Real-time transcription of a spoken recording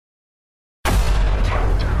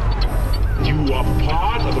You are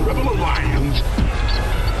part of the Rebel Alliance.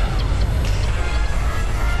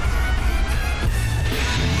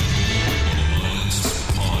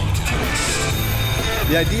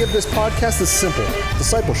 The idea of this podcast is simple: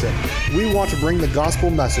 discipleship. We want to bring the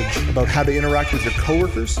gospel message about how to interact with your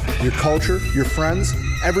coworkers, your culture, your friends,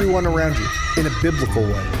 everyone around you in a biblical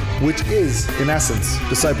way, which is, in essence,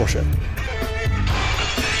 discipleship.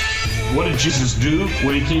 What did Jesus do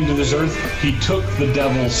when he came to this earth? He took the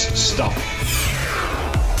devil's stuff.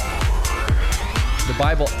 The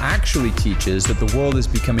Bible actually teaches that the world is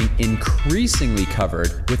becoming increasingly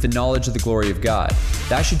covered with the knowledge of the glory of God.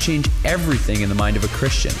 That should change everything in the mind of a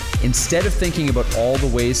Christian. Instead of thinking about all the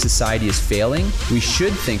ways society is failing, we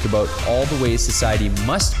should think about all the ways society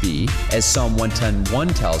must be, as Psalm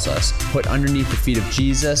 110:1 tells us, put underneath the feet of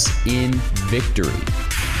Jesus in victory.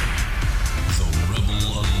 The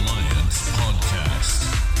Rebel Alliance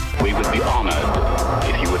Podcast. We would be honored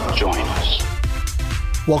if you would join us.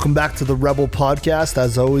 Welcome back to the Rebel Podcast.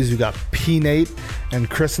 As always, you got P. Nate and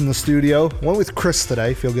Chris in the studio. Went with Chris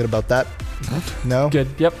today. Feel good about that? No? Good.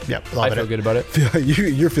 Yep. Yep. I feel good about it.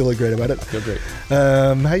 You're feeling great about it. I feel great.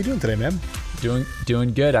 How you doing today, man?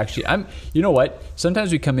 Doing good, actually. You know what?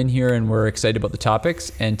 Sometimes we come in here and we're excited about the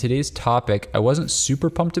topics, and today's topic I wasn't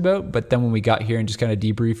super pumped about, but then when we got here and just kind of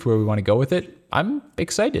debriefed where we want to go with it, I'm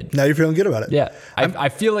excited. Now you're feeling good about it. Yeah. I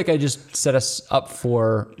feel like I just set us up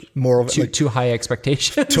for more of too high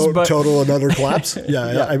expectations. Total another collapse.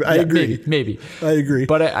 Yeah, I agree. Maybe. I agree.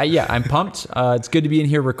 But I'm pumped. It's good to be in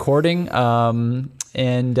here recording.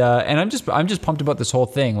 And I'm just pumped about this whole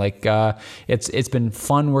thing. Like, it's been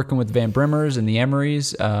fun working with Van Brimmers and the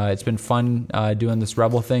Emerys. It's been fun doing this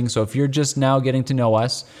Rebel thing. So if you're just now getting to know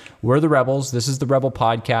us, we're the Rebels. This is the Rebel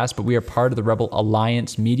Podcast, but we are part of the Rebel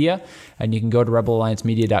Alliance Media, and you can go to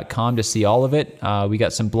rebelalliancemedia.com to see all of it. We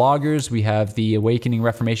got some bloggers. We have the Awakening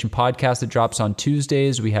Reformation podcast that drops on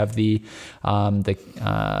Tuesdays. We have the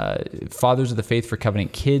Fathers of the Faith for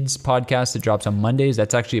Covenant Kids podcast that drops on Mondays.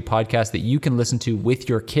 That's actually a podcast that you can listen to with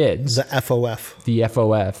your kids. The FOF. The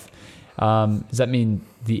FOF. Does that mean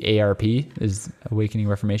the ARP is Awakening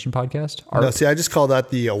Reformation Podcast? ARP? No, see, I just call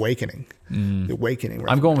that the Awakening. The Awakening.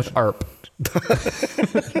 I'm going with ARP.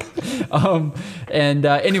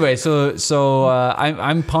 Anyway, so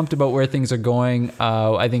I'm pumped about where things are going.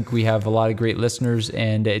 I think we have a lot of great listeners,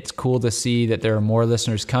 and it's cool to see that there are more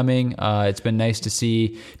listeners coming. It's been nice to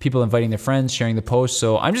see people inviting their friends, sharing the posts.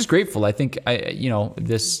 So I'm just grateful. I think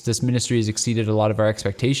this ministry has exceeded a lot of our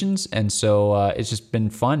expectations, and so it's just been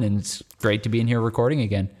fun, and it's great to be in here recording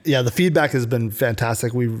again. Yeah, the feedback has been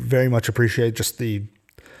fantastic. We very much appreciate just the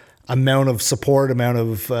amount of support, amount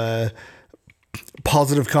of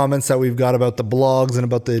positive comments that we've got about the blogs and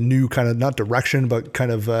about the new kind of, not direction, but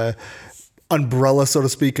kind of umbrella, so to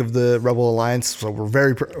speak, of the Rebel Alliance. So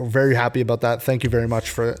we're very happy about that. Thank you very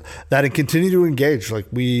much for that, and continue to engage. Like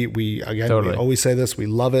we again, totally. We always say this, we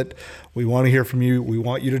love it. We want to hear from you. We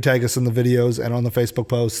want you to tag us in the videos and on the Facebook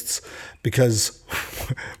posts, because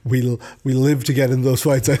we live to get in those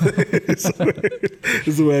fights. Is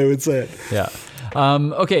the way I would say it. Yeah.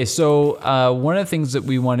 Okay, so one of the things that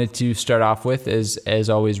we wanted to start off with is, as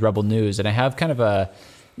always, Rebel News. And I have kind of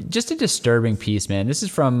just a disturbing piece, man. This is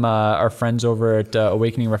from our friends over at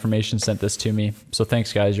Awakening Reformation sent this to me. So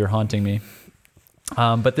thanks, guys. You're haunting me.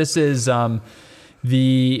 But this is an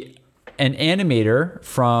animator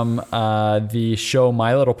from the show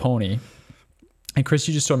My Little Pony. And Chris,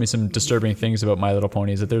 you just told me some disturbing things about My Little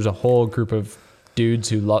Pony, is that there's a whole group of dudes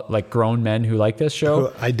who like grown men who like this show,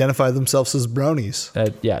 who identify themselves as brownies.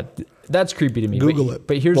 Yeah, that's creepy to me. Google it.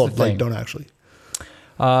 But here's the thing. Like, don't actually.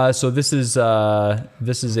 So this is a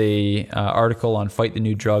article on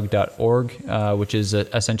fightthenewdrug.org, which is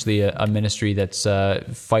essentially a ministry that's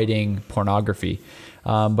fighting pornography.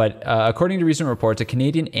 But according to recent reports, a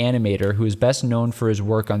Canadian animator who is best known for his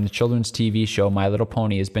work on the children's TV show My Little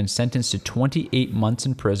Pony has been sentenced to 28 months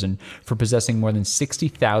in prison for possessing more than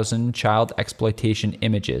 60,000 child exploitation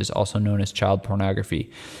images, also known as child pornography,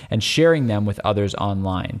 and sharing them with others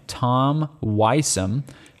online. Tom Weissam,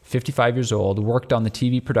 55 years old, worked on the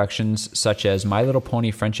TV productions such as My Little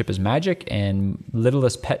Pony Friendship is Magic and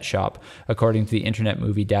Littlest Pet Shop, according to the Internet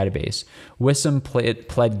Movie Database. Wissam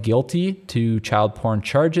pled guilty to child porn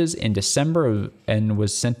charges in December and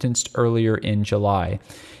was sentenced earlier in July.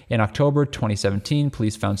 In October 2017,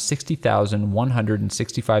 police found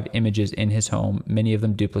 60,165 images in his home, many of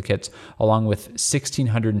them duplicates, along with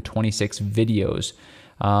 1,626 videos.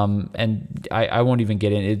 And I won't even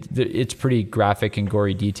get in it. It's pretty graphic and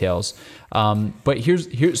gory details. But here's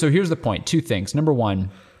the point. Two things. Number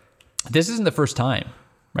one, this isn't the first time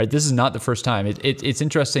right? This is not the first time. It's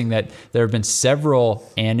interesting that there have been several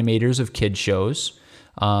animators of kid shows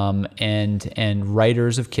and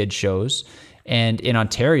writers of kid shows. And in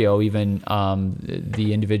Ontario, even one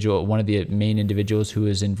of the main individuals who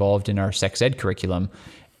is involved in our sex ed curriculum,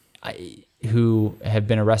 who have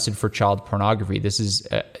been arrested for child pornography. This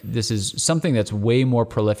is something that's way more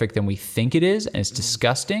prolific than we think it is, and it's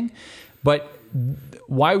disgusting. But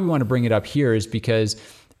why we want to bring it up here is because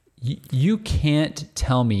you can't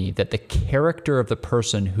tell me that the character of the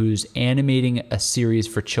person who's animating a series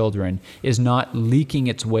for children is not leaking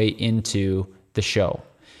its way into the show.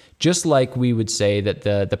 Just like we would say that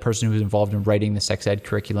the person who's involved in writing the sex ed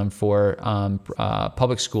curriculum for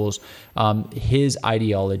public schools, his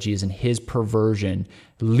ideologies and his perversion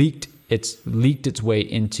leaked its way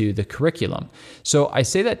into the curriculum. So I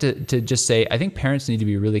say that to just say, I think parents need to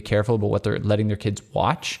be really careful about what they're letting their kids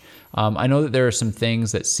watch. I know that there are some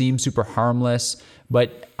things that seem super harmless,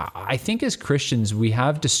 but I think as Christians, we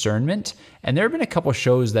have discernment. And there have been a couple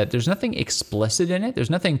shows that there's nothing explicit in it. There's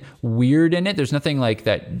nothing weird in it. There's nothing like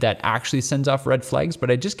that actually sends off red flags, but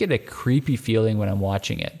I just get a creepy feeling when I'm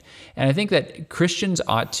watching it. And I think that Christians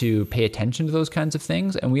ought to pay attention to those kinds of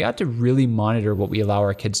things. And we ought to really monitor what we allow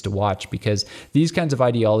our kids to watch, because these kinds of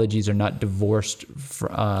ideologies are not divorced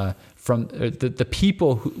from the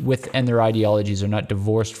people and their ideologies are not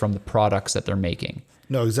divorced from the products that they're making.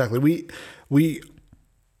 No, exactly.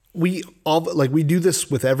 We all, like, we do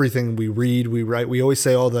this with everything we read, we write. We always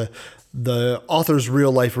say, the author's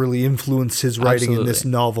real life really influenced his writing. Absolutely. In this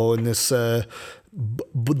novel, in this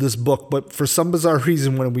this book. But for some bizarre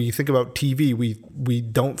reason, when we think about TV, we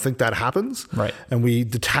don't think that happens. Right. And we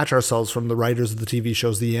detach ourselves from the writers of the TV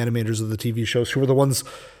shows, the animators of the TV shows, who are the ones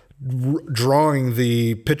drawing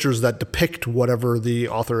the pictures that depict whatever the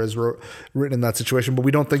author has written in that situation. But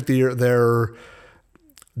we don't think their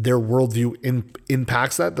worldview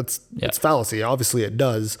impacts that. It's fallacy. Obviously, it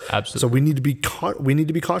does. Absolutely. So we need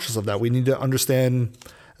to be cautious of that. We need to understand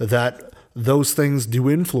that those things do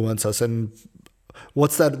influence us. And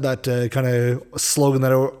what's that kind of slogan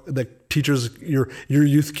that teachers, your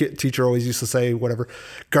youth teacher always used to say, whatever,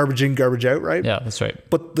 garbage in, garbage out, right? Yeah, that's right.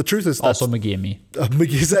 But the truth is, also McGee and me.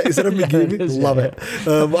 Is that a McGee and me? Love it.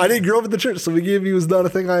 I didn't grow up in the church, so McGee and me was not a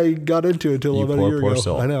thing I got into until about a year ago.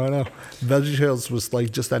 Soul. I know. Veggie Tales was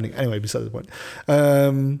like just ending. Anyway, beside the point.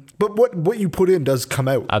 But what you put in does come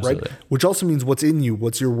out, absolutely. Right? Which also means what's in you,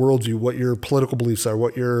 what's your worldview, what your political beliefs are,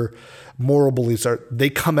 what your moral beliefs are.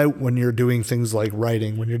 They come out when you're doing things like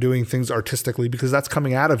writing, when you're doing things artistically, because that's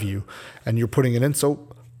coming out of you and you're putting it in. So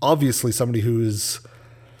obviously somebody who is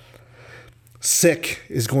sick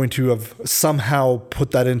is going to have somehow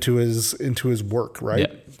put that into his work,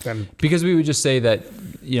 right? Yeah. Because we would just say that,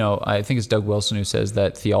 I think it's Doug Wilson who says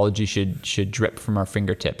that theology should drip from our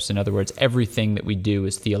fingertips. In other words, everything that we do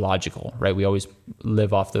is theological, right? We always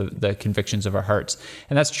live off the convictions of our hearts.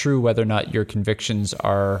 And that's true whether or not your convictions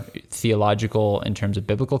are theological in terms of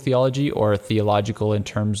biblical theology or theological in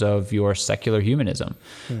terms of your secular humanism.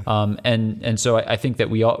 And so I think that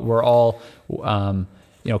we're all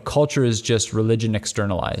culture is just religion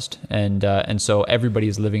externalized, and so everybody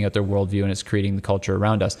is living out their worldview, and it's creating the culture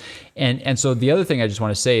around us. And so the other thing I just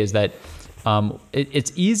want to say is that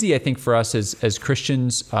it's easy, I think, for us as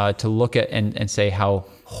Christians to look at and say how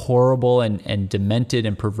horrible and demented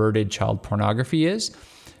and perverted child pornography is,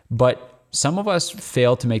 but some of us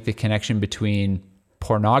fail to make the connection between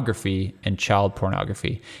pornography and child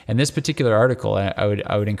pornography. And this particular article, I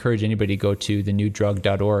would encourage anybody to go to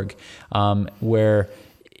thenewdrug.org, where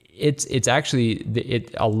it's actually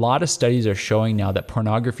a lot of studies are showing now that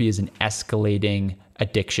pornography is an escalating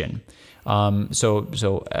addiction.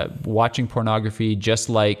 So watching pornography, just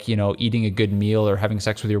like, eating a good meal or having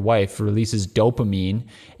sex with your wife, releases dopamine,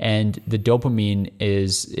 and the dopamine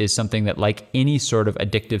is something that, like any sort of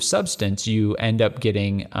addictive substance, you end up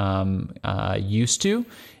getting used to,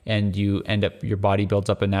 and your body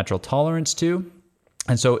builds up a natural tolerance to.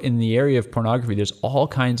 And so in the area of pornography, there's all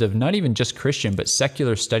kinds of, not even just Christian, but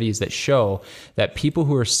secular studies that show that people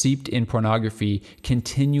who are steeped in pornography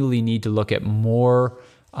continually need to look at more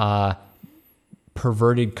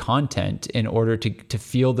perverted content in order to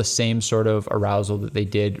feel the same sort of arousal that they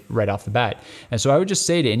did right off the bat. And so I would just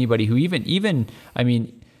say to anybody who even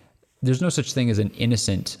there's no such thing as an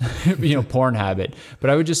innocent, porn habit. But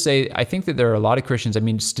I would just say, I think that there are a lot of Christians. I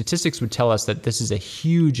mean, statistics would tell us that this is a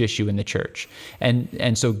huge issue in the church.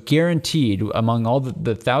 And so guaranteed, among all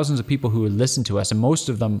the thousands of people who would listen to us, and most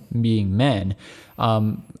of them being men,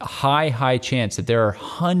 high chance that there are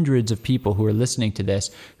hundreds of people who are listening to this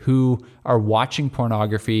who are watching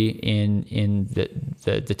pornography in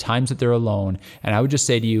the times that they're alone. And I would just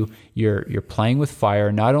say to you, you're playing with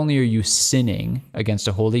fire. Not only are you sinning against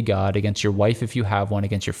a holy God, against your wife if you have one,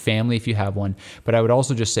 against your family if you have one, but I would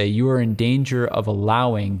also just say you are in danger of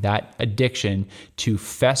allowing that addiction to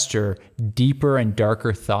fester deeper and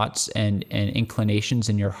darker thoughts and inclinations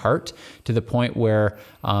in your heart, to the point where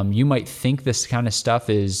you might think this kind of stuff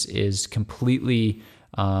is completely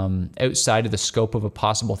outside of the scope of a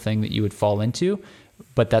possible thing that you would fall into.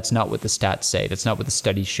 But that's not what the stats say. That's not what the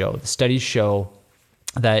studies show. The studies show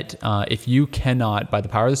that if you cannot, by the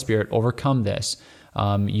power of the Spirit, overcome this,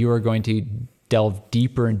 you are going to delve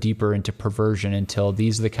deeper and deeper into perversion until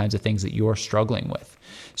these are the kinds of things that you're struggling with.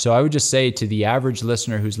 So I would just say to the average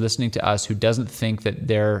listener who's listening to us, who doesn't think that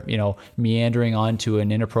they're, meandering onto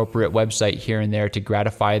an inappropriate website here and there to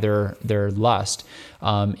gratify their lust,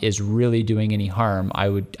 is really doing any harm. I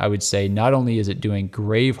would say not only is it doing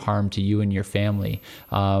grave harm to you and your family,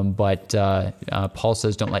 but Paul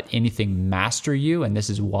says don't let anything master you, and this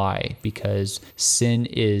is why, because sin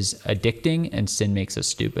is addicting and sin makes us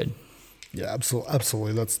stupid. Yeah,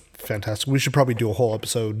 absolutely. That's fantastic. We should probably do a whole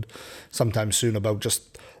episode sometime soon about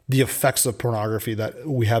just the effects of pornography that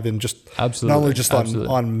we have in just not only just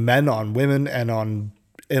on men, on women, and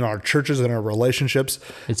in our churches and our relationships.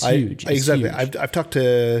 It's huge. Exactly. Huge. I've talked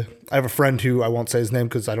to, I have a friend who, I won't say his name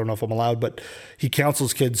because I don't know if I'm allowed, but he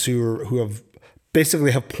counsels kids who have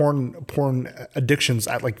basically have porn addictions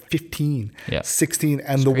at like 15, 16. And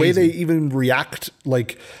it's the crazy way they even react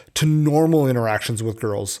like to normal interactions with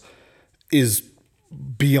girls is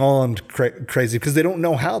beyond crazy, because they don't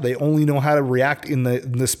know how. They only know how to react in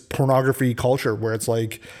this pornography culture where it's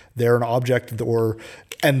like they're an object, they're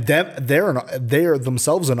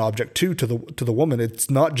themselves an object too to the woman. It's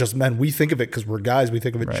not just men. We think of it because we're guys. We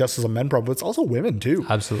think of it just as a men problem. But it's also women too.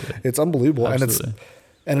 Absolutely, it's unbelievable,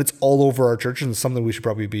 and it's all over our church, and it's something we should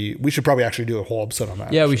probably actually do a whole episode on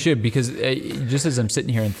that. Yeah, we should, because just as I'm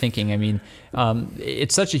sitting here and thinking, I mean,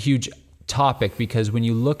 it's such a huge topic, because when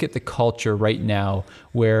you look at the culture right now,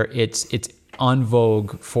 where it's on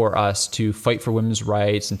vogue for us to fight for women's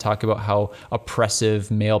rights and talk about how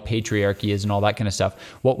oppressive male patriarchy is and all that kind of stuff,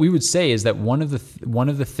 what we would say is that one of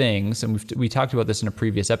the things, and we talked about this in a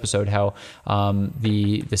previous episode, how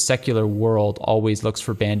the secular world always looks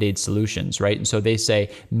for band-aid solutions, right? And so they say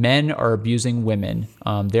men are abusing women,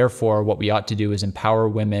 therefore what we ought to do is empower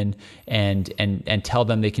women and tell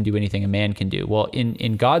them they can do anything a man can do. Well,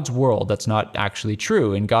 in God's world, that's not actually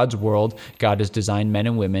true. In God's world, God has designed men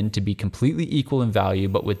and women to be completely equal in value,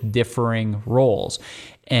 but with differing roles.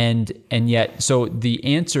 And yet, so the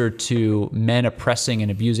answer to men oppressing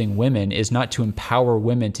and abusing women is not to empower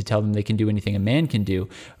women to tell them they can do anything a man can do.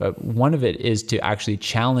 One of it is to actually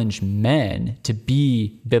challenge men to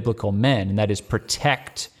be biblical men, and that is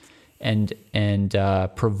protect and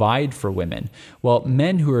provide for women. Well,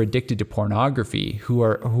 men who are addicted to pornography, who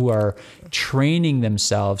are training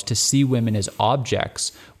themselves to see women as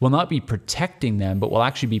objects, will not be protecting them, but will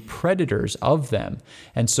actually be predators of them.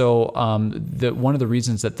 And so one of the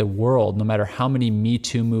reasons that the world, no matter how many Me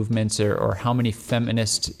Too movements or how many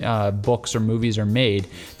feminist books or movies are made,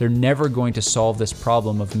 they're never going to solve this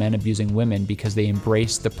problem of men abusing women, because they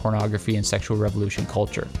embrace the pornography and sexual revolution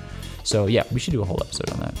culture. So yeah, we should do a whole episode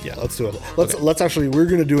on that. Yeah, let's do it. Let's actually, we're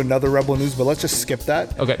going to do another Rebel News, but let's just skip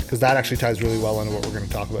that. Okay. Because that actually ties really well into what we're going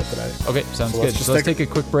to talk about today. Okay, sounds good. So let's take a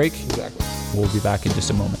quick break. Exactly. We'll be back in just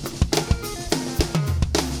a moment.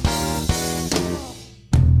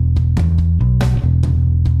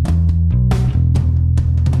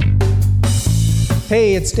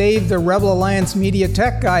 Hey, it's Dave, the Rebel Alliance Media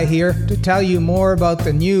Tech guy here, to tell you more about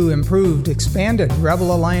the new, improved, expanded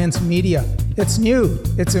Rebel Alliance Media. It's new,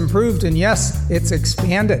 it's improved, and yes, it's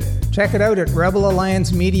expanded. Check it out at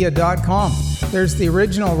rebelalliancemedia.com. There's the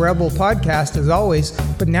original Rebel podcast, as always,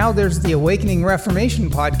 but now there's the Awakening Reformation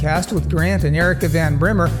podcast with Grant and Erica Van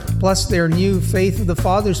Brimmer, plus their new Faith of the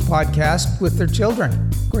Fathers podcast with their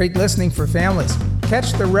children. Great listening for families.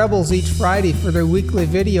 Catch the Rebels each Friday for their weekly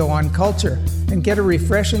video on culture, and get a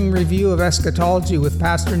refreshing review of eschatology with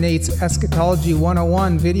Pastor Nate's Eschatology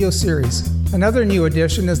 101 video series. Another new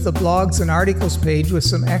addition is the blogs and articles page with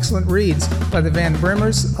some excellent reads by the Van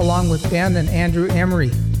Brimmers along with Ben and Andrew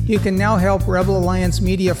Emery. You can now help Rebel Alliance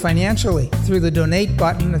Media financially through the donate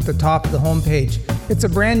button at the top of the homepage. It's a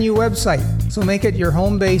brand new website, so make it your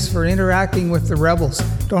home base for interacting with the Rebels.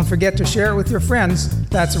 Don't forget to share it with your friends.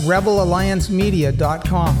 That's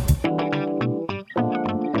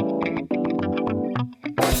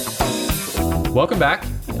rebelalliancemedia.com. Welcome back.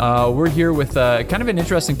 We're here with kind of an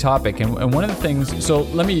interesting topic, and one of the things. So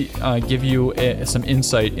let me give you some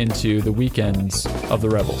insight into the weekends of the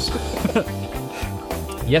Rebels.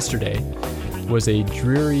 Yesterday was a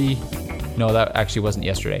dreary. No, that actually wasn't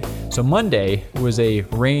yesterday. So Monday was a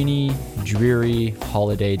rainy, dreary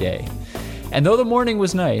holiday day. And though the morning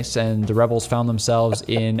was nice and the Rebels found themselves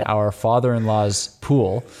in our father-in-law's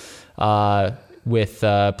pool, with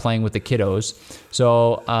playing with the kiddos.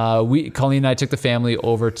 So Colleen and I took the family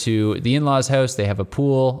over to the in-laws' house. They have a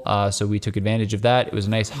pool, so we took advantage of that. It was a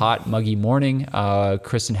nice, hot, muggy morning.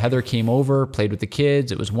 Chris and Heather came over, played with the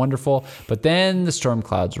kids. It was wonderful. But then the storm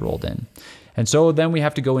clouds rolled in. And so then we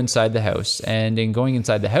have to go inside the house. And in going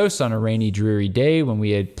inside the house on a rainy, dreary day, when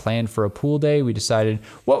we had planned for a pool day, we decided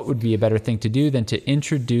what would be a better thing to do than to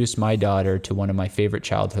introduce my daughter to one of my favorite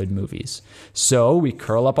childhood movies. So we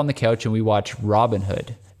curl up on the couch and we watch Robin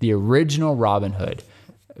Hood, the original Robin Hood.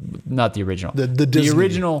 Not the original. The Disney. The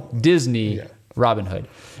original Disney Robin Hood.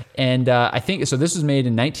 And I think, so this was made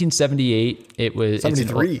in 1978. It was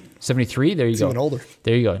 73. 73? There you go. Even older.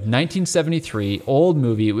 There you go. 1973, old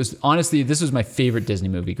movie. It was, honestly, this was my favorite Disney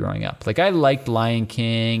movie growing up. Like, I liked Lion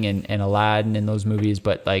King and Aladdin and those movies,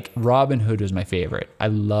 but like Robin Hood was my favorite. I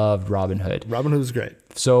loved Robin Hood. Robin Hood was great.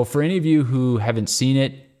 So for any of you who haven't seen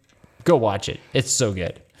it, go watch it. It's so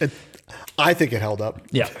good. I think it held up.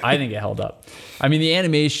 Yeah, I think it held up. I mean, the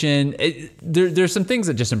animation, there's some things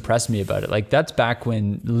that just impressed me about it. Like, that's back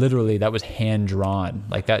when literally that was hand drawn.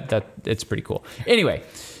 Like that it's pretty cool. Anyway,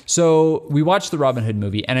 so we watched the Robin Hood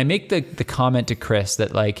movie, and I make the comment to Chris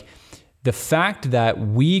that, like, the fact that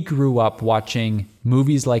we grew up watching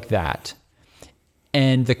movies like that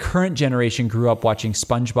and the current generation grew up watching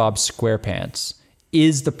SpongeBob SquarePants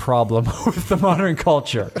is the problem with the modern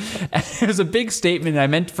culture. And it was a big statement, and I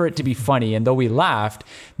meant for it to be funny, and though we laughed,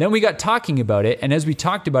 then we got talking about it, and as we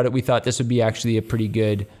talked about it, we thought this would be actually a pretty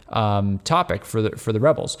good topic for the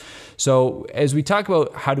Rebels. So as we talk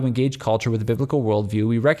about how to engage culture with a biblical worldview,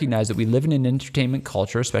 we recognize that we live in an entertainment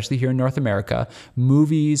culture, especially here in North America.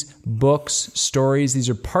 Movies, books, stories, these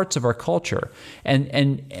are parts of our culture.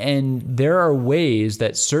 And there are ways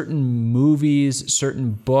that certain movies,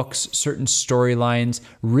 certain books, certain storylines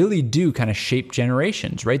really do kind of shape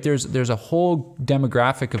generations, right? There's a whole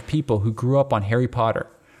demographic of people who grew up on Harry Potter,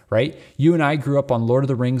 right? You and I grew up on Lord of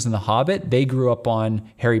the Rings and The Hobbit. They grew up on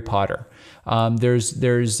Harry Potter. There's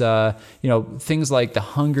things like The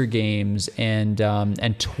Hunger Games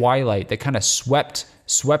and Twilight that kind of swept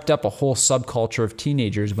up a whole subculture of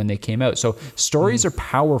teenagers when they came out. So stories are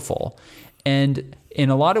powerful, and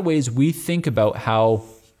in a lot of ways, we think about how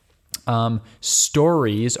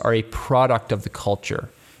stories are a product of the culture,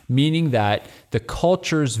 meaning that the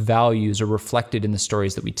culture's values are reflected in the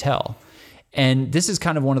stories that we tell. And this is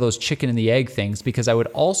kind of one of those chicken and the egg things, because I would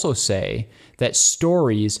also say that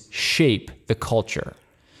stories shape the culture.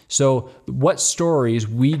 So what stories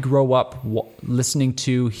we grow up listening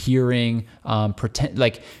to, hearing,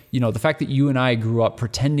 the fact that you and I grew up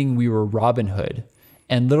pretending we were Robin Hood,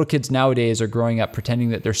 and little kids nowadays are growing up pretending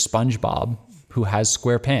that they're SpongeBob, who has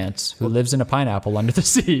square pants, who lives in a pineapple under the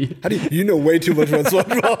sea. How do you know way too much about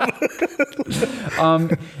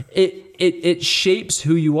SpongeBob? It shapes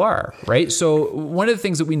who you are, right? So one of the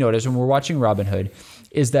things that we notice when we're watching Robin Hood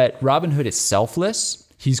is that Robin Hood is selfless.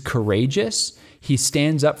 He's courageous. He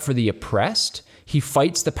stands up for the oppressed. He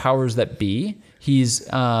fights the powers that be.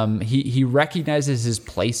 He recognizes his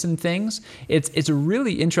place in things. It's a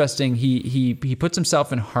really interesting. He puts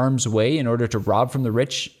himself in harm's way in order to rob from the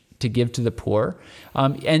rich to give to the poor.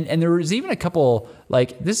 And there was even a couple,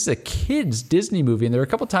 like, this is a kid's Disney movie, and there are a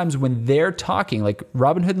couple times when they're talking, like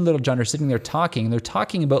Robin Hood and Little John are sitting there talking, and they're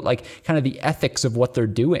talking about, like, kind of the ethics of what they're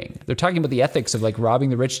doing. They're talking about the ethics of, like,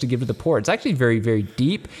 robbing the rich to give to the poor. It's actually very, very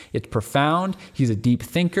deep. It's profound. He's a deep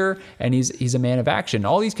thinker, and he's a man of action.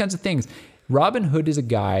 All these kinds of things. Robin Hood is a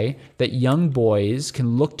guy that young boys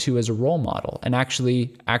can look to as a role model, and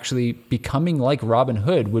actually becoming like Robin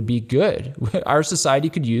Hood would be good. Our society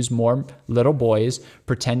could use more little boys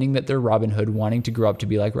pretending that they're Robin Hood, wanting to grow up to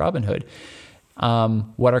be like Robin Hood.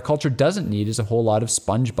 What our culture doesn't need is a whole lot of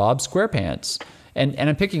SpongeBob SquarePants. And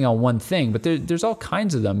I'm picking on one thing, but there's all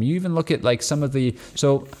kinds of them. You even look at, like, some of the,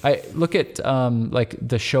 so I look at like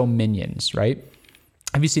the show Minions, right?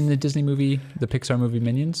 Have you seen the Disney movie, the Pixar movie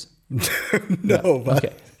Minions? No.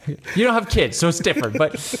 Okay. You don't have kids, so it's different.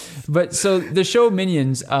 But so the show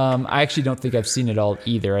Minions, I actually don't think I've seen it all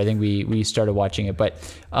either. I think we started watching it, but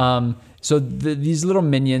so these little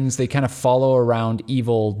minions, they kind of follow around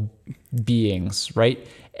evil beings, right?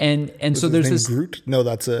 And so there's this Groot. No,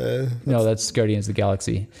 that's Guardians of the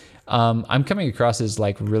Galaxy. I'm coming across as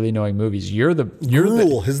like really knowing movies. You're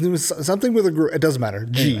Gruul. His name is something with a Gruul. It doesn't matter.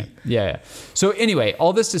 G. Anyway, yeah. So anyway,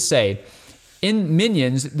 all this to say, in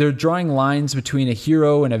Minions, they're drawing lines between a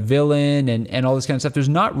hero and a villain and all this kind of stuff. There's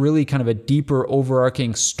not really kind of a deeper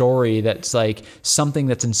overarching story that's like something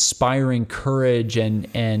that's inspiring courage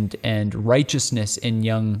and righteousness in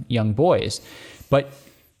young boys. But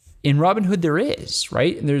in Robin Hood, there is,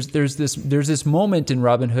 right? And there's this moment in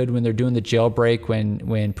Robin Hood when they're doing the jailbreak,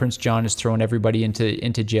 when Prince John is throwing everybody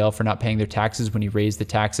into jail for not paying their taxes when he raised the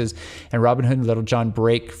taxes, and Robin Hood and Little John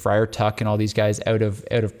break Friar Tuck and all these guys out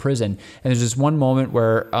of prison. And there's this one moment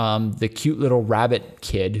where the cute little rabbit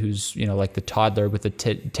kid, who's like the toddler with the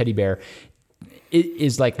teddy bear,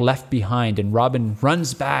 is like left behind, and Robin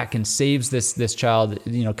runs back and saves this child,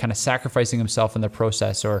 kind of sacrificing himself in the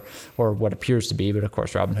process, or what appears to be, but of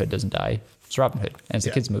course Robin Hood doesn't die. It's Robin Hood, and it's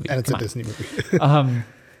a kid's movie, and it's a Disney movie.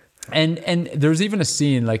 And there's even a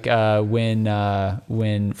scene like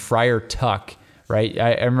when Friar Tuck, right?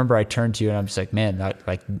 I remember I turned to you and I'm just like, man,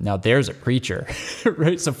 now there's a preacher,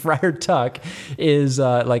 right? So Friar Tuck is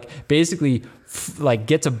basically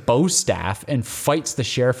gets a bow staff and fights the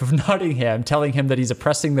sheriff of Nottingham, telling him that he's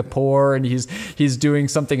oppressing the poor and he's doing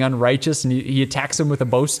something unrighteous, and he attacks him with a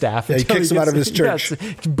bow staff. Yeah, he kicks him out of his church.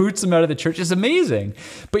 Boots him out of the church. It's amazing.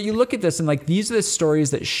 But you look at this and these are the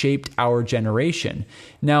stories that shaped our generation.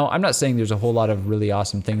 Now, I'm not saying there's a whole lot of really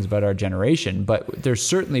awesome things about our generation, but there's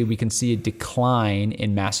certainly, we can see a decline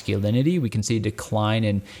in masculinity. We can see a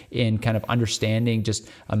decline in kind of understanding just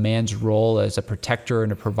a man's role as a protector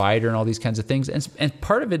and a provider and all these kinds of things. And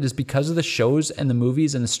part of it is because of the shows and the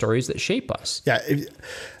movies and the stories that shape us. Yeah.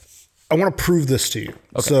 I want to prove this to you.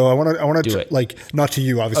 Okay. So I want to not to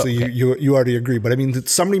you, obviously. Okay. You already agree, but I mean,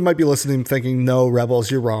 somebody might be listening thinking, no,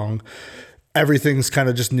 Rebels, you're wrong. Everything's kind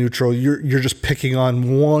of just neutral. You're just picking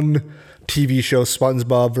on one TV show,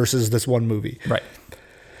 SpongeBob, versus this one movie. Right.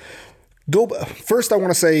 First, I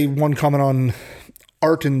want to say one comment on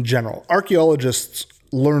art in general. Archaeologists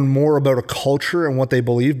learn more about a culture and what they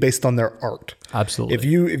believe based on their art. Absolutely.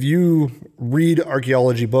 If you read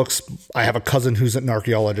archaeology books, I have a cousin who's an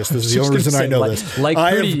archaeologist. This is the only reason I know this.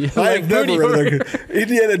 I have never read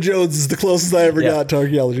Indiana Jones is the closest I ever got to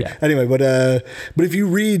archaeology. Yeah. Anyway, but if you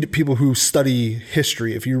read people who study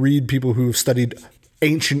history, if you read people who've studied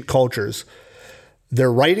ancient cultures,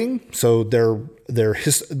 their writing, so their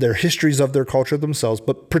histories of their culture themselves,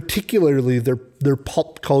 but particularly their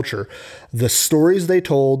pop culture, the stories they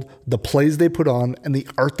told, the plays they put on, and the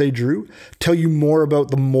art they drew tell you more about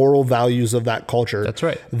the moral values of that culture. That's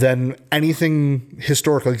right. Than anything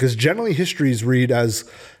historically, because generally histories read as,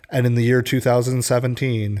 and in the year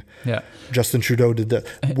 2017, Justin Trudeau did that.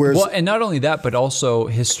 Well, and not only that, but also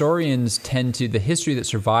historians tend to, the history that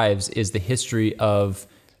survives is the history of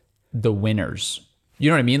the winners. You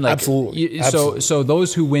know what I mean? Absolutely. So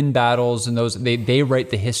those who win battles and those they write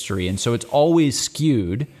the history, and so it's always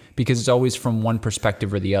skewed because it's always from one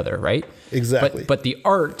perspective or the other, right? Exactly. But the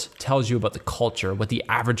art tells you about the culture, what the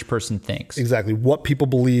average person thinks. Exactly. What people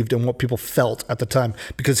believed and what people felt at the time,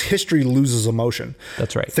 because history loses emotion.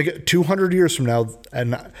 That's right. Think 200 years from now,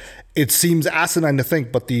 and it seems asinine to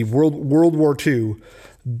think, but the World War II,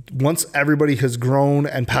 once everybody has grown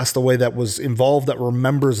and passed away that was involved, that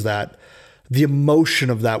remembers that, the emotion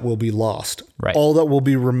of that will be lost. Right. All that will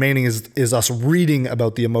be remaining is us reading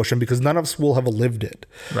about the emotion, because none of us will have lived it.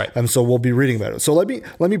 Right. And so we'll be reading about it. So let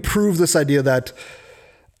me prove this idea that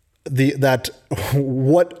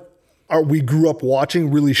what we grew up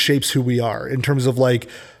watching really shapes who we are in terms of like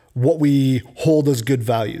what we hold as good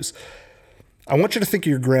values. I want you to think of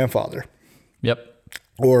your grandfather. Yep.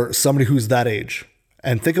 Or somebody who's that age.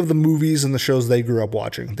 And think of the movies and the shows they grew up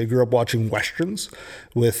watching. They grew up watching Westerns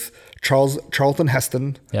with Charlton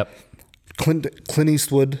Heston, Clint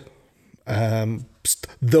Eastwood,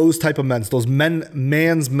 those type of men, those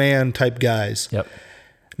man's man type guys. Yep.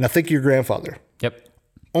 Now think of your grandfather. Yep.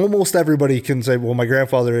 Almost everybody can say, well, my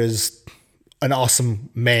grandfather is an awesome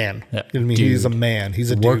man. Yep. You know what I mean? He's a man. He's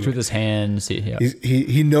a dude. Worked with his hands.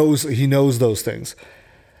 He knows those things.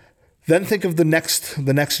 Then think of the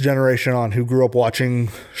next generation on who grew up watching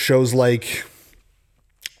shows like,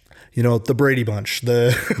 the Brady Bunch,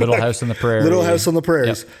 the Little House on the Prairie. Little House on the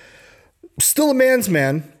Prairies. Still a man's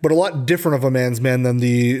man, but a lot different of a man's man than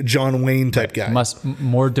the John Wayne type guy.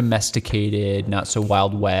 More domesticated, not so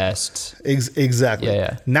Wild West. Exactly.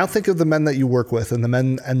 Yeah. Now think of the men that you work with, and the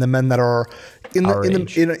men that are in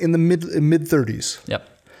the mid 30s. Yep.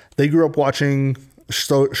 They grew up watching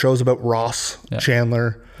shows about Ross,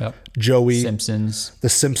 Chandler, Joey, Simpsons, The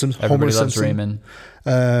Simpsons, Everybody Homer Loves Simpson,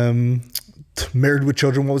 Raymond, Married with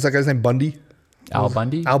Children. What was that guy's name? Bundy. Al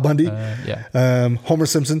Bundy. Homer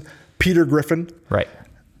Simpson, Peter Griffin, right.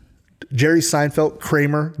 Jerry Seinfeld,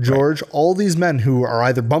 Kramer, George, all these men who are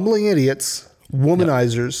either bumbling idiots,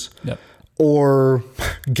 womanizers, or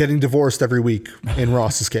getting divorced every week in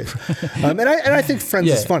Ross's case. And I think Friends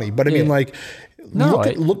is funny, but I mean, like,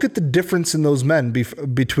 look at the difference in those men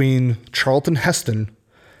between Charlton Heston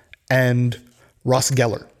and Ross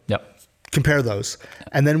Geller. Yep. Compare those,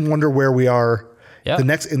 and then wonder where we are. Yeah. In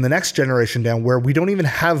the next generation down, where we don't even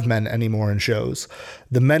have men anymore in shows.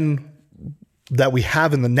 The men that we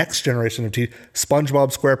have in the next generation of TV,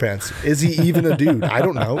 SpongeBob SquarePants, is he even a dude? I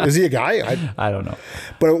don't know. Is he a guy? I don't know.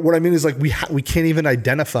 But what I mean is, like, we can't even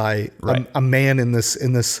identify a man in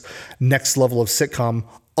this next level of sitcom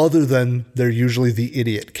other than they're usually the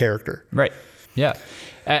idiot character. Right. Yeah.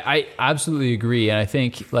 I absolutely agree, and I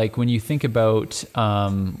think, like, when you think about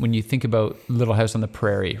Little House on the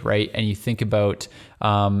Prairie, right, and you think about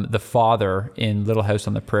the father in Little House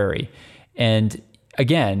on the Prairie, and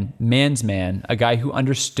again, man's man, a guy who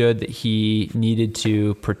understood that he needed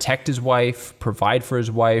to protect his wife, provide for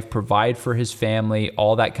his family,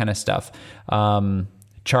 all that kind of stuff.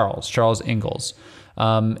 Charles Ingalls.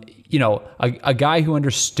 A guy who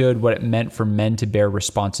understood what it meant for men to bear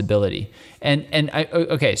responsibility.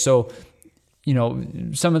 So,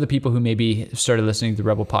 some of the people who maybe started listening to the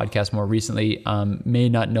Rebel podcast more recently may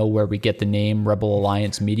not know where we get the name Rebel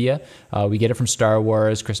Alliance Media. We get it from Star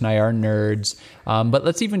Wars. Chris and I are nerds. But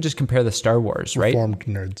let's even just compare the Star Wars, right? Reformed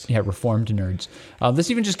nerds. Yeah, reformed nerds. Let's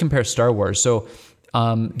even just compare Star Wars. So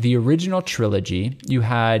the original trilogy, you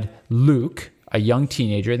had Luke, a young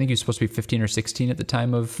teenager. I think he was supposed to be 15 or 16 at the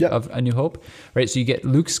time of A New Hope, right? So you get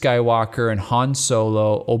Luke Skywalker and Han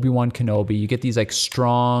Solo, Obi-Wan Kenobi. You get these, like,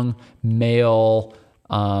 strong male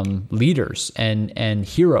leaders and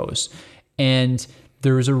heroes. And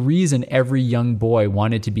there was a reason every young boy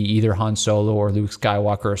wanted to be either Han Solo or Luke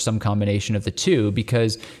Skywalker or some combination of the two,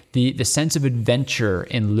 because the sense of adventure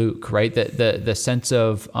in Luke, right? The sense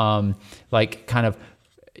of kind of,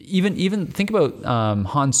 even think about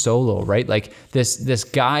Han Solo, right? Like this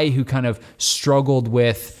guy who kind of struggled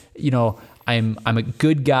with, I'm a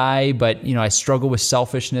good guy, but I struggle with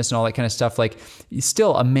selfishness and all that kind of stuff. Like, he's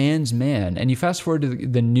still a man's man. And you fast forward to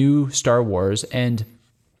the new Star Wars, and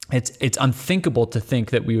it's unthinkable to think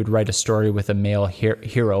that we would write a story with a male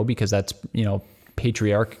hero, because that's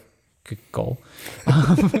patriarchal.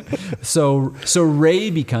 So Rey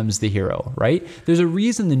becomes the hero, right? There's a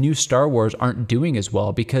reason the new Star Wars aren't doing as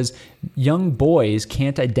well, because young boys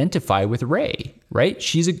can't identify with Rey, right?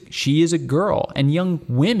 She is a girl, and young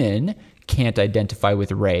women can't identify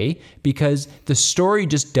with Rey because the story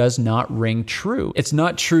just does not ring true. It's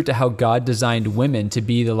not true to how God designed women to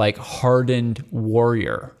be the, like, hardened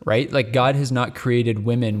warrior, right? Like, God has not created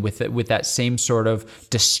women with that same sort of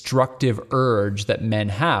destructive urge that men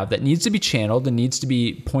have, that needs to be channeled and needs to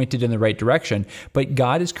be pointed in the right direction. But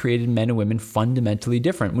God has created men and women fundamentally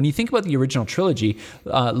different. When you think about the original trilogy,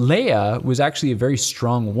 Leia was actually a very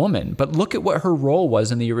strong woman, but look at what her role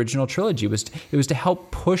was in the original trilogy. It was to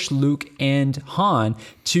help push Luke and Han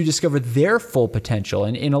to discover their full potential.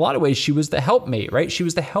 And in a lot of ways, she was the helpmate, right? She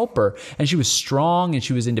was the helper, and she was strong, and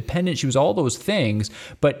she was independent. She was all those things,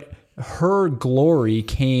 but her glory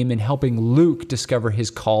came in helping Luke discover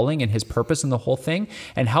his calling and his purpose in the whole thing,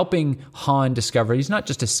 and helping Han discover he's not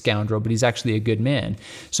just a scoundrel, but he's actually a good man.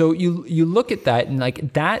 So you look at that, and,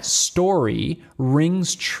 like, that story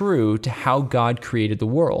rings true to how God created the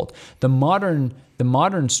world. The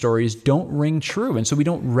modern stories don't ring true, and so we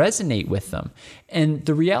don't resonate with them. And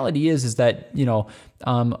the reality is that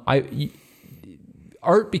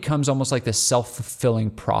art becomes almost like this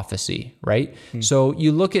self-fulfilling prophecy, right? So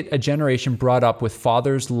you look at a generation brought up with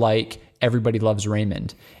fathers like Everybody Loves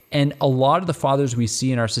Raymond, and a lot of the fathers we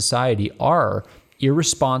see in our society are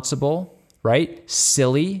irresponsible, right?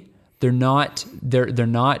 Silly. They're not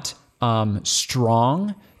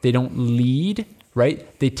strong. They don't lead,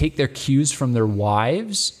 right? They take their cues from their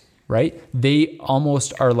wives, right? They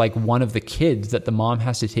almost are like one of the kids that the mom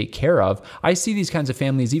has to take care of. I see these kinds of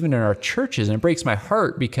families even in our churches, and it breaks my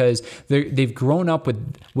heart because they've grown up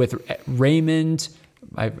with Raymond,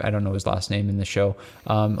 I don't know his last name in the show,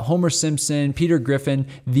 Homer Simpson, Peter Griffin,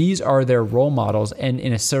 these are their role models. And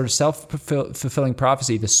in a sort of self-fulfilling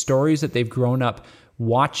prophecy, the stories that they've grown up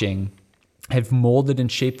watching have molded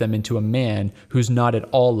and shaped them into a man who's not at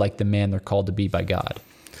all like the man they're called to be by God.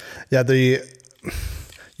 Yeah,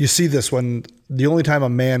 you see this when the only time a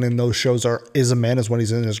man in those shows is a man is when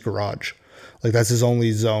he's in his garage. Like that's his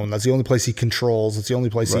only zone. That's the only place he controls. It's the only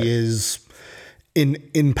place he is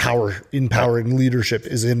in power, in leadership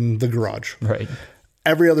is in the garage. Right.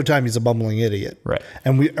 Every other time he's a bumbling idiot. Right.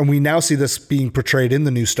 And we now see this being portrayed in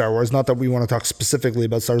the new Star Wars. Not that we want to talk specifically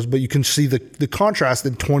about Star Wars, but you can see the contrast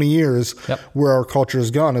in 20 years where our culture has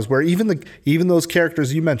gone is where even those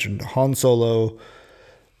characters you mentioned, Han Solo,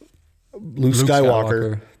 Luke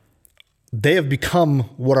Skywalker, they have become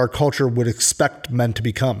what our culture would expect men to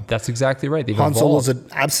become. That's exactly right. They've Han Solo's evolved.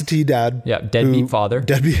 an absentee dad. Yeah, deadbeat father.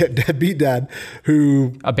 Deadbeat dad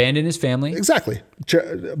who abandoned his family. Exactly.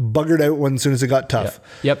 Buggered out as soon as it got tough.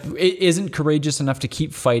 Yep. It isn't courageous enough to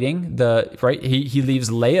keep fighting. He leaves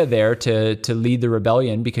Leia there to lead the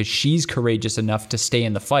rebellion because she's courageous enough to stay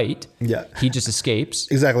in the fight. Yeah. He just escapes.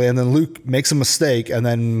 Exactly. And then Luke makes a mistake and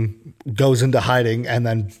then goes into hiding and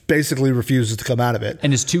then basically refuses to come out of it.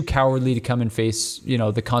 And is too cowardly to come and face,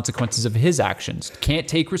 the consequences of his actions. Can't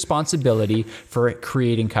take responsibility for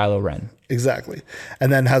creating Kylo Ren. Exactly.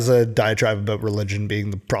 And then has a diatribe about religion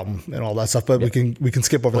being the problem and all that stuff. But we can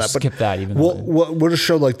skip over that. Skip that even. We'll just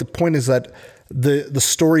show the point is that the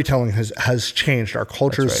storytelling has changed. Our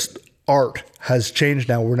culture's art has changed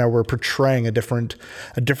now. We're portraying a different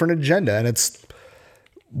agenda. And it's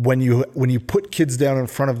when you put kids down in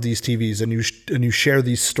front of these TVs and you share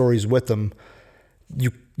these stories with them,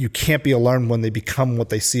 you can't be alarmed when they become what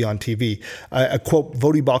they see on TV. A quote,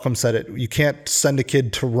 Vodi Bakum said it, you can't send a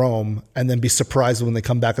kid to Rome and then be surprised when they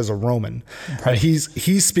come back as a Roman. Right.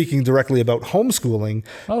 He's speaking directly about homeschooling.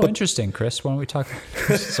 Oh, interesting, Chris. Why don't we talk?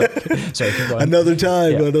 Sorry, keep going. Another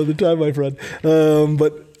time, my friend.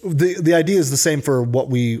 But the idea is the same for what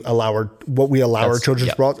we allow our children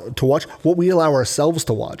to watch, what we allow ourselves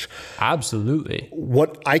to watch. Absolutely.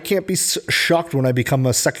 What I can't be shocked when I become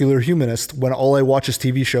a secular humanist when all I watch is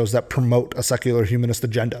TV shows that promote a secular humanist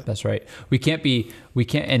agenda. That's right. This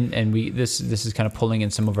is kind of pulling in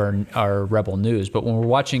some of our rebel news, but when we're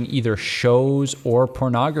watching either shows or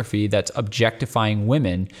pornography that's objectifying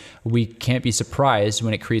women, we can't be surprised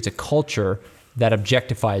when it creates a culture that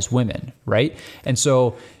objectifies women, right? And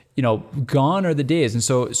so, gone are the days. And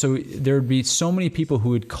so there would be so many people who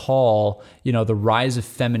would call, the rise of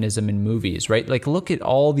feminism in movies, right? Like, look at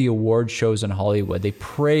all the award shows in Hollywood. They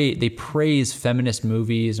praise feminist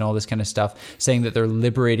movies and all this kind of stuff, saying that they're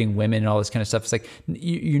liberating women and all this kind of stuff. It's like,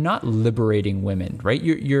 you're not liberating women, right?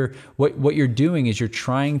 What you're doing is you're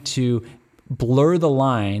trying to blur the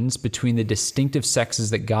lines between the distinctive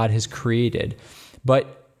sexes that God has created,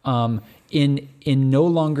 but in no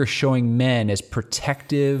longer showing men as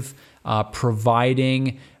protective,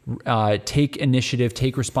 providing, take initiative,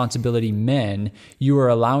 take responsibility men, you are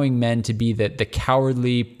allowing men to be the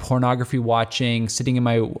cowardly, pornography watching, sitting in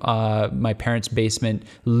my parents' basement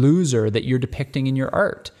loser that you're depicting in your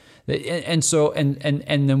art. And so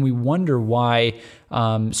then we wonder why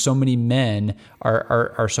so many men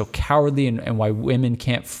are so cowardly and why women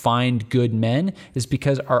can't find good men is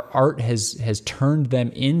because our art has turned them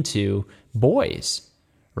into boys,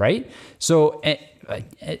 right? So I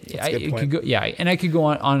could go, and I could go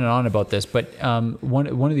on and on about this, but one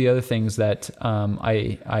of the other things that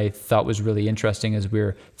I thought was really interesting as we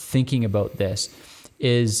were thinking about this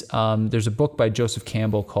is there's a book by Joseph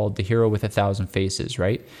Campbell called The Hero with 1,000 Faces,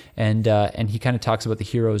 right? And he kind of talks about the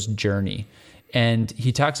hero's journey. And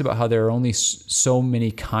he talks about how there are only so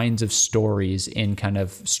many kinds of stories in kind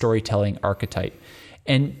of storytelling archetype.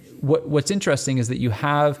 And what's interesting is that you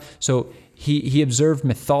have, so he observed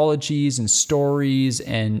mythologies and stories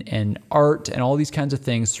and art and all these kinds of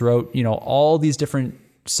things throughout, all these different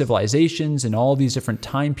civilizations and all these different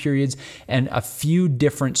time periods, and a few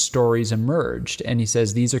different stories emerged. And he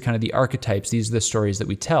says these are kind of the archetypes, these are the stories that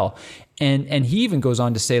we tell. And he even goes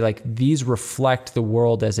on to say, like, these reflect the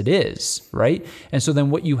world as it is, right? And so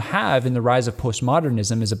then what you have in the rise of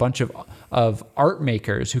postmodernism is a bunch of art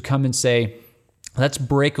makers who come and say, let's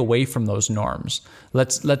break away from those norms.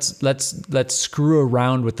 Let's screw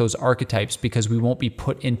around with those archetypes because we won't be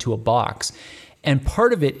put into a box. And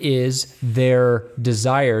part of it is their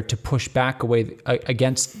desire to push back away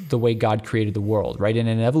against the way God created the world, right? In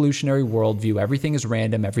an evolutionary worldview, everything is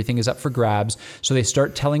random, everything is up for grabs. So they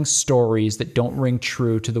start telling stories that don't ring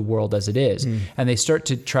true to the world as it is. And they start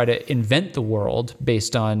to try to invent the world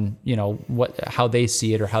based on, how they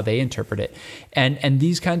see it or how they interpret it. And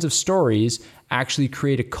these kinds of stories actually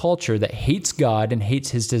create a culture that hates God and hates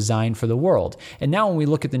his design for the world. And now when we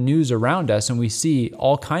look at the news around us and we see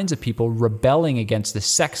all kinds of people rebelling against the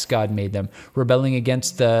sex God made them, rebelling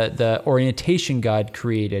against the orientation God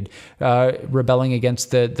created, rebelling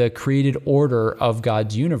against the created order of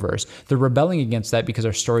God's universe, they're rebelling against that because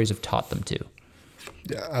our stories have taught them to.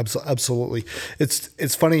 Yeah, absolutely.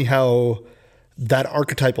 It's funny how that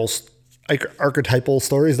archetypal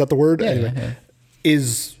story, is that the word? Yeah, anyway, yeah.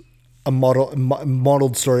 Is a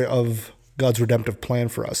modeled story of God's redemptive plan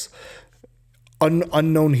for us.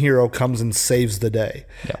 Unknown hero comes and saves the day.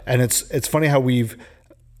 Yeah. And it's funny how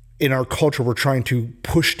in our culture, we're trying to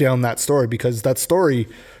push down that story, because that story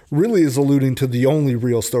really is alluding to the only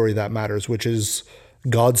real story that matters, which is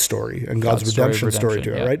God's story and God's redemption story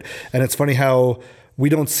to it, yeah. right? And it's funny how we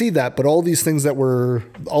don't see that, but all these things that we're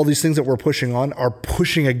pushing on are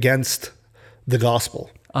pushing against the gospel.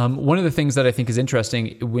 One of the things that I think is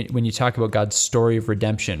interesting when you talk about God's story of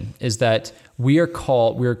redemption is that we're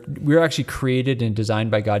actually created and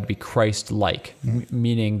designed by God to be Christ-like,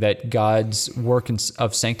 meaning that God's work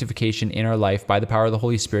of sanctification in our life by the power of the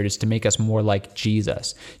Holy Spirit is to make us more like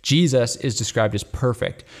Jesus. Jesus is described as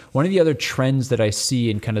perfect. One of the other trends that I see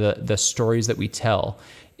in kind of the stories that we tell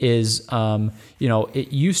is,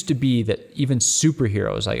 it used to be that even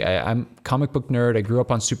superheroes, like I'm a comic book nerd, I grew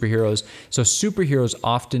up on superheroes. So superheroes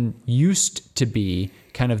often used to be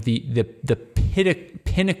kind of the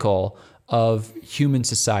pinnacle of human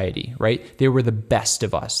society, right? They were the best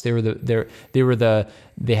of us. They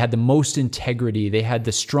had the most integrity. They had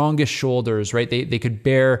the strongest shoulders, right? They could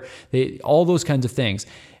bear all those kinds of things.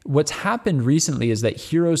 What's happened recently is that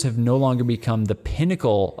heroes have no longer become the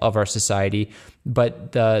pinnacle of our society,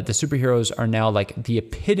 but the superheroes are now like the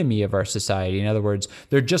epitome of our society. In other words,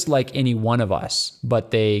 they're just like any one of us, but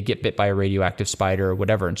they get bit by a radioactive spider or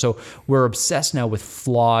whatever. And so we're obsessed now with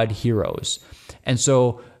flawed heroes. And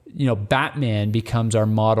so, Batman becomes our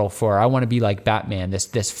model for, I want to be like Batman,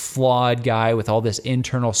 this flawed guy with all this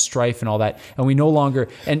internal strife and all that. And we no longer,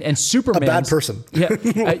 and Superman, a bad person.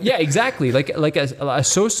 yeah, exactly. Like a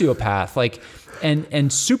sociopath,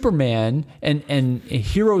 and Superman and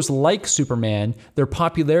heroes like Superman, their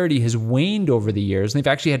popularity has waned over the years. And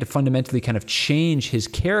they've actually had to fundamentally kind of change his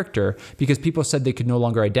character because people said they could no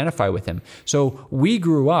longer identify with him. So we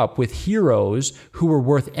grew up with heroes who were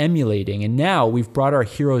worth emulating. And now we've brought our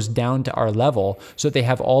heroes down to our level so that they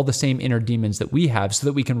have all the same inner demons that we have so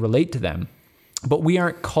that we can relate to them. But we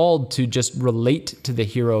aren't called to just relate to the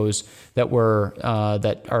heroes that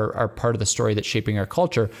are part of the story that's shaping our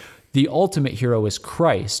culture. The ultimate hero is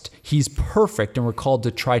Christ. He's perfect, and we're called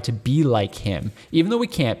to try to be like him. Even though we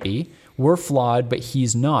can't be, we're flawed, but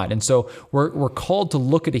he's not. And so we're called to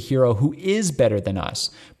look at a hero who is better than us.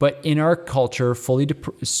 But in our culture,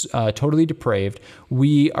 totally depraved,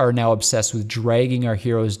 we are now obsessed with dragging our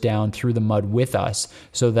heroes down through the mud with us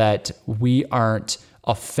so that we aren't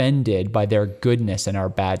offended by their goodness and our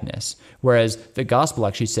badness. Whereas the gospel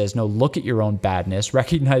actually says, no, look at your own badness,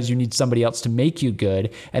 recognize you need somebody else to make you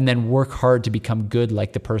good, and then work hard to become good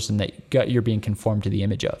like the person that you're being conformed to the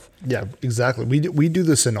image of. Yeah, exactly. We do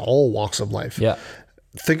this in all walks of life. Yeah.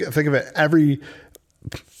 Think of it.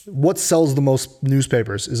 What sells the most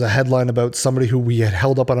newspapers is a headline about somebody who we had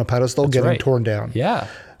held up on a pedestal getting torn down. Yeah.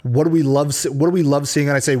 What do we love seeing?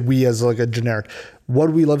 And I say we as like a generic. What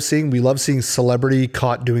do we love seeing? We love seeing celebrity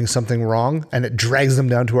caught doing something wrong, and it drags them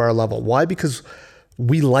down to our level. Why? Because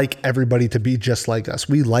we like everybody to be just like us.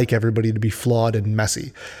 We like everybody to be flawed and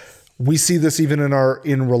messy. We see this even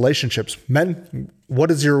in relationships. Men, what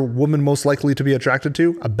is your woman most likely to be attracted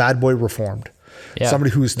to? A bad boy reformed. Yeah,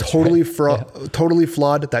 somebody who is totally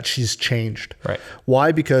flawed, that she's changed. Right.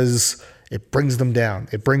 Why? Because it brings them down.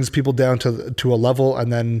 It brings people down to a level,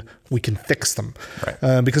 and then we can fix them.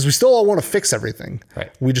 Right. Because we still all want to fix everything. Right.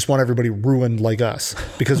 We just want everybody ruined like us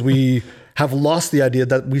because we have lost the idea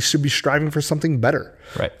that we should be striving for something better.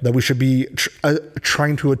 Right. That we should be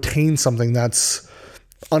trying to attain something that's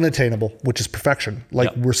unattainable, which is perfection,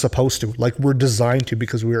 like we're supposed to, like we're designed to,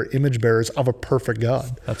 because we are image bearers of a perfect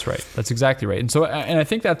God. That's right. That's exactly right. And so, and I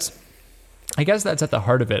think I guess that's at the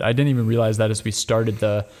heart of it. I didn't even realize that as we started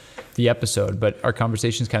the episode, but our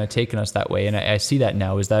conversation's kind of taken us that way. And I see that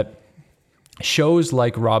now is that shows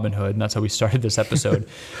like Robin Hood, and that's how we started this episode,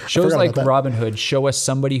 shows like Robin Hood show us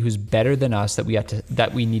somebody who's better than us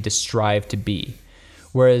that we need to strive to be.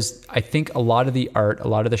 Whereas I think a lot of the art, a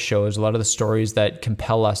lot of the shows, a lot of the stories that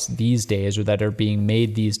compel us these days or that are being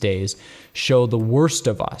made these days show the worst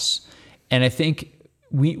of us. And I think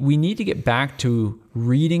we need to get back to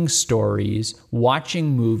reading stories,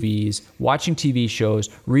 watching movies, watching TV shows,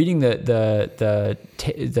 reading the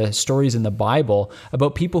stories in the Bible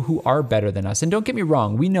about people who are better than us. And don't get me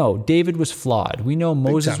wrong, we know David was flawed. We know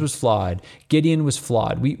Moses was flawed. Gideon was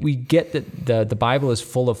flawed. We get that the Bible is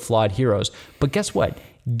full of flawed heroes. But guess what?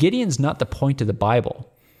 Gideon's not the point of the Bible.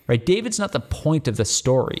 Right? David's not the point of the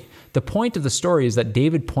story. The point of the story is that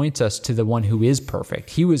David points us to the one who is perfect.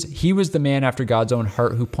 He was the man after God's own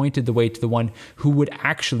heart who pointed the way to the one who would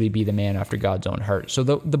actually be the man after God's own heart. So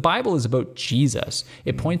the Bible is about Jesus.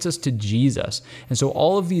 It points us to Jesus. And so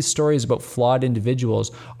all of these stories about flawed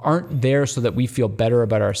individuals aren't there so that we feel better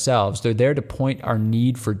about ourselves. They're there to point our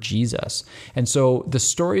need for Jesus. And so the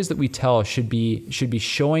stories that we tell should be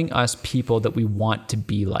showing us people that we want to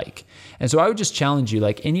be like. And so I would just challenge you,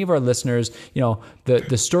 like any of our listeners,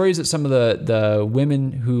 the stories that some of the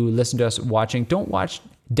women who listen to us watching, don't watch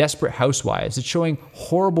Desperate Housewives. It's showing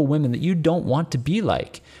horrible women that you don't want to be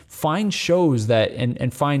like. Find shows that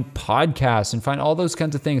and find podcasts and find all those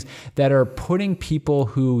kinds of things that are putting people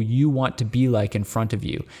who you want to be like in front of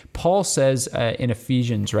you. Paul says in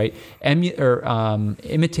Ephesians, right,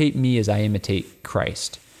 imitate me as I imitate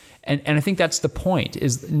Christ. And I think that's the point,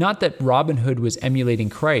 is not that Robin Hood was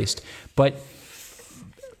emulating Christ, but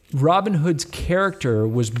Robin Hood's character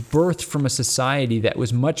was birthed from a society that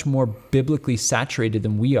was much more biblically saturated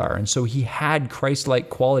than we are. And so he had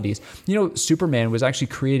Christ-like qualities. Superman was actually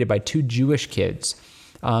created by two Jewish kids.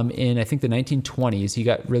 In I think the 1920s, he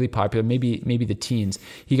got really popular, maybe the teens.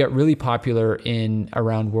 He got really popular in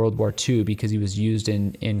around World War II because he was used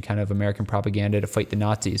in kind of American propaganda to fight the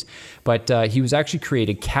Nazis. But he was actually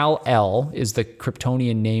created. Kal-El is the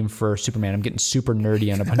Kryptonian name for Superman. I'm getting super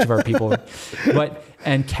nerdy on a bunch of our people,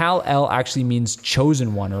 and Kal-El actually means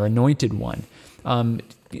chosen one or anointed one.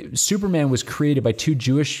 Superman was created by two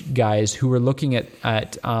Jewish guys who were looking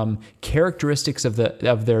at characteristics of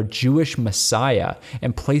their Jewish Messiah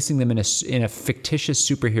and placing them in a fictitious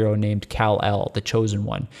superhero named Kal-El, the chosen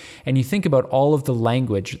one. And you think about all of the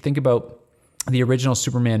language. Think about the original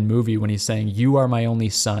Superman movie when he's saying, "You are my only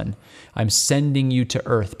son. I'm sending you to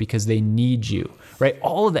Earth because they need you." Right?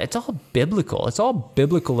 All of that. It's all biblical. It's all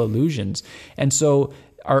biblical allusions. And so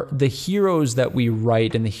the heroes that we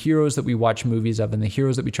write and the heroes that we watch movies of and the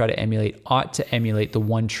heroes that we try to emulate ought to emulate the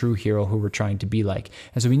one true hero who we're trying to be like.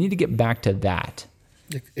 And so we need to get back to that.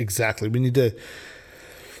 Exactly. We need to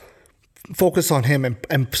focus on him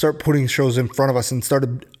and start putting shows in front of us and start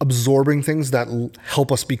absorbing things that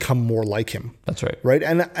help us become more like him. That's right. Right.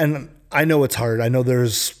 And I know it's hard. I know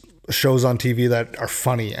there's shows on TV that are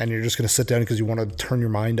funny and you're just going to sit down because you want to turn your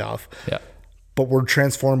mind off. Yeah. But we're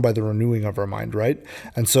transformed by the renewing of our mind, right?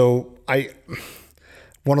 And so I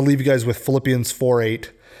want to leave you guys with Philippians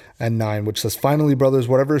 4:8-9, which says, "Finally, brothers,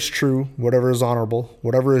 whatever is true, whatever is honorable,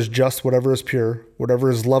 whatever is just, whatever is pure, whatever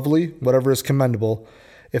is lovely, whatever is commendable,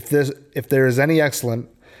 if there is any excellent,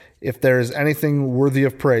 if there is anything worthy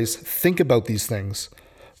of praise, think about these things.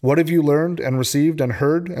 What have you learned and received and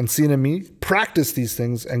heard and seen in me? Practice these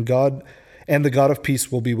things, and the God of peace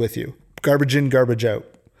will be with you." Garbage in, garbage out.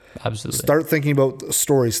 Absolutely. Start thinking about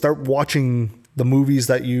stories. Start watching the movies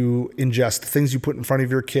that you ingest, the things you put in front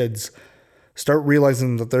of your kids. Start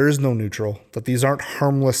realizing that there is no neutral, that these aren't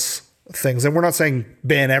harmless things. And we're not saying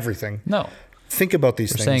ban everything. No. Think about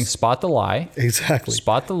these things. We're saying spot the lie. Exactly.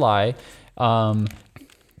 Spot the lie.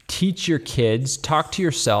 Teach your kids, talk to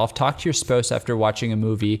yourself, talk to your spouse after watching a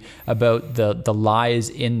movie about the lies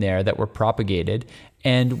in there that were propagated.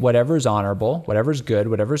 And whatever is honorable, whatever is good,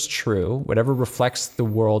 whatever is true, whatever reflects the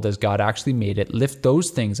world as God actually made it, lift those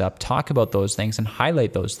things up, talk about those things, and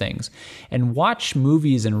highlight those things. And watch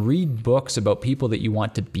movies and read books about people that you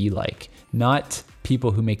want to be like, not people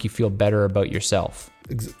who make you feel better about yourself.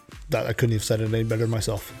 That I couldn't have said it any better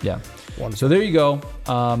myself. Yeah. Wonderful. So there you go.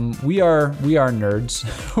 We are nerds.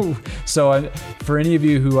 So for any of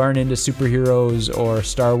you who aren't into superheroes or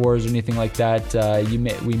Star Wars or anything like that, we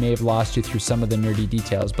may have lost you through some of the nerdy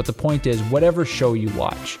details. But the point is, whatever show you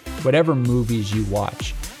watch, whatever movies you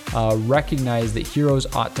watch, recognize that heroes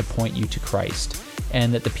ought to point you to Christ,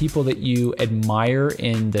 and that the people that you admire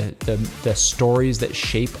in the stories that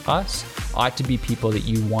shape us ought to be people that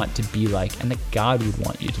you want to be like, and that God would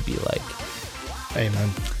want you to be like. Amen.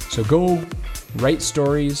 So go write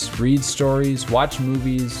stories, read stories, watch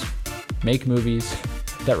movies, make movies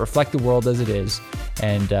that reflect the world as it is,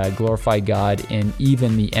 and glorify God in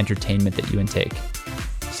even the entertainment that you intake.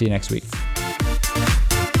 See you next week.